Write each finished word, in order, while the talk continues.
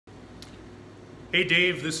Hey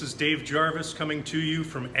Dave, this is Dave Jarvis coming to you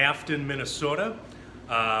from Afton, Minnesota.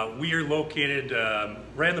 We are located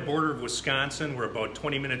right on the border of Wisconsin. We're about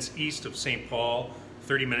 20 minutes east of St. Paul,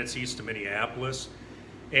 30 minutes east of Minneapolis.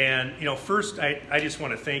 And first I just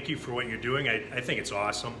want to thank you for what you're doing. I think it's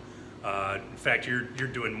awesome. In fact, you're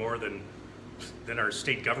doing more than our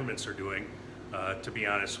state governments are doing, to be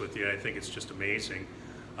honest with you. I think it's just amazing.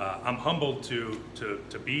 I'm humbled to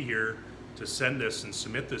be here to send this and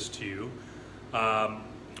submit this to you.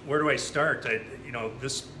 Where do I start?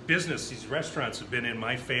 This business, these restaurants have been in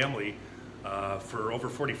my family for over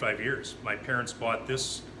 45 years. My parents bought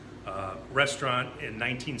this restaurant in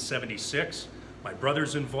 1976. My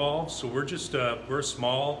brother's involved, so we're a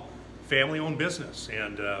small family-owned business,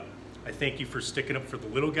 and I thank you for sticking up for the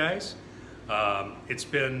little guys. It's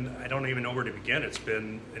been, I don't even know where to begin. It's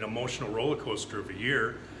been an emotional roller coaster of a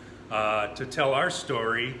year. To tell our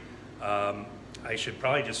story, I should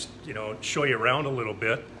probably just, show you around a little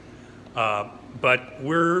bit. But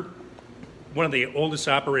we're one of the oldest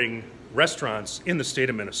operating restaurants in the state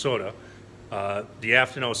of Minnesota. The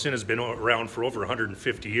Afton House Inn has been around for over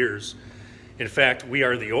 150 years. In fact, we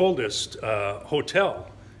are the oldest hotel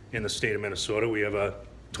in the state of Minnesota. We have a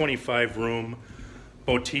 25-room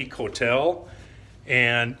boutique hotel.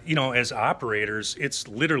 And, as operators, it's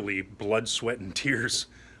literally blood, sweat, and tears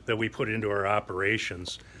that we put into our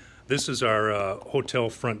operations. This is our hotel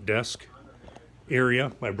front desk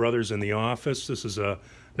area. My brother's in the office. This is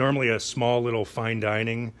normally a small little fine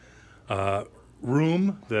dining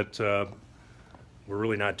room that we're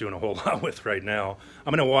really not doing a whole lot with right now.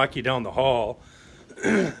 I'm going to walk you down the hall.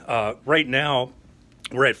 Right now,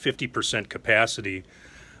 we're at 50% capacity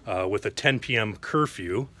with a 10 p.m.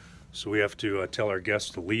 curfew, so we have to tell our guests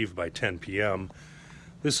to leave by 10 p.m.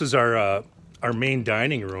 This is our main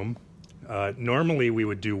dining room. Normally we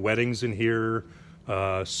would do weddings in here,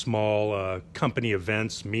 small company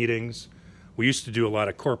events, meetings. We used to do a lot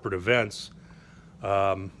of corporate events,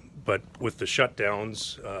 but with the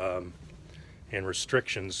shutdowns and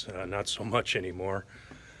restrictions, not so much anymore.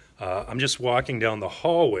 I'm just walking down the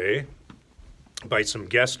hallway by some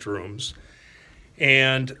guest rooms,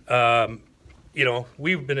 and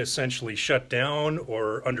we've been essentially shut down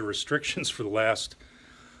or under restrictions for the last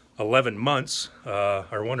 11 months.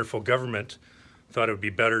 Our wonderful government thought it would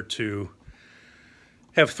be better to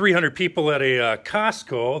have 300 people at a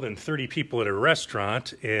Costco than 30 people at a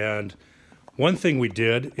restaurant. And one thing we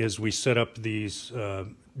did is we set up these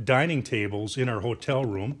dining tables in our hotel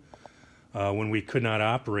room when we could not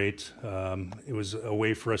operate. It was a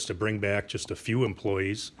way for us to bring back just a few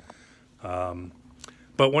employees.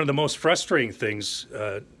 But one of the most frustrating things,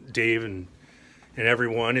 Dave and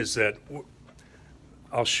everyone, is that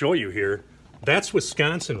I'll show you here. That's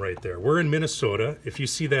Wisconsin right there. We're in Minnesota. If you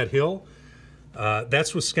see that hill,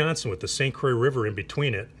 that's Wisconsin with the St. Croix River in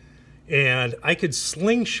between it. And I could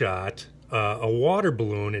slingshot a water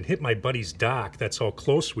balloon and hit my buddy's dock. That's how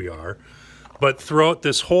close we are. But throughout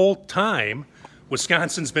this whole time,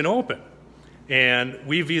 Wisconsin's been open. And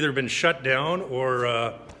we've either been shut down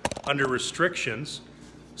or under restrictions.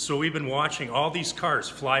 So we've been watching all these cars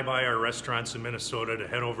fly by our restaurants in Minnesota to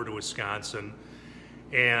head over to Wisconsin.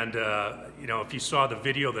 And, if you saw the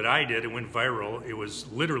video that I did, it went viral. It was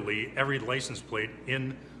literally every license plate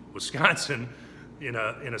in Wisconsin in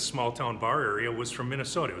a small town bar area was from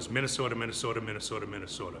Minnesota. It was Minnesota, Minnesota, Minnesota,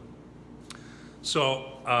 Minnesota.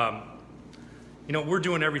 So, we're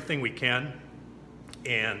doing everything we can.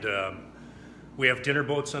 And we have dinner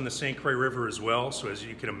boats on the St. Croix River as well. So as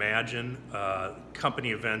you can imagine,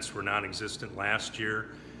 company events were non-existent last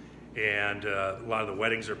year. And a lot of the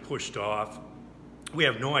weddings are pushed off. We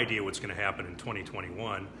have no idea what's going to happen in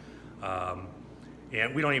 2021,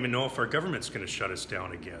 and we don't even know if our government's going to shut us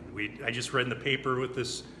down again. I just read in the paper with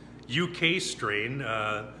this UK strain,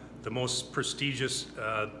 the most prestigious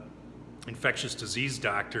infectious disease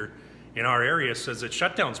doctor in our area says that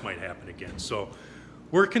shutdowns might happen again. So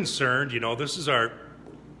we're concerned. This is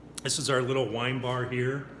our little wine bar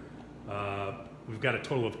here. We've got a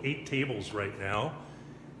total of 8 tables right now,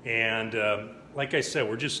 and like I said,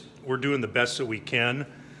 we're doing the best that we can.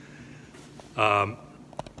 We're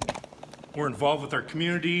involved with our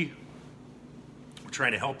community. We're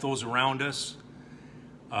trying to help those around us,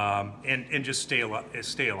 and just stay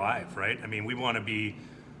alive, right? I mean, we want to be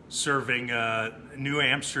serving New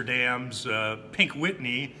Amsterdam's Pink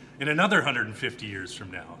Whitney in another 150 years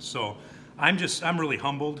from now. So I'm really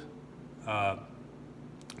humbled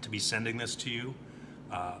to be sending this to you.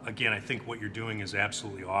 Again, I think what you're doing is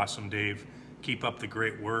absolutely awesome, Dave. Keep up the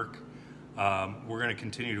great work. We're going to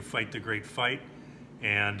continue to fight the great fight,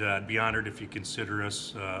 and I'd be honored if you consider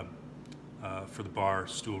us for the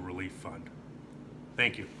Barstool Relief Fund.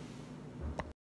 Thank you.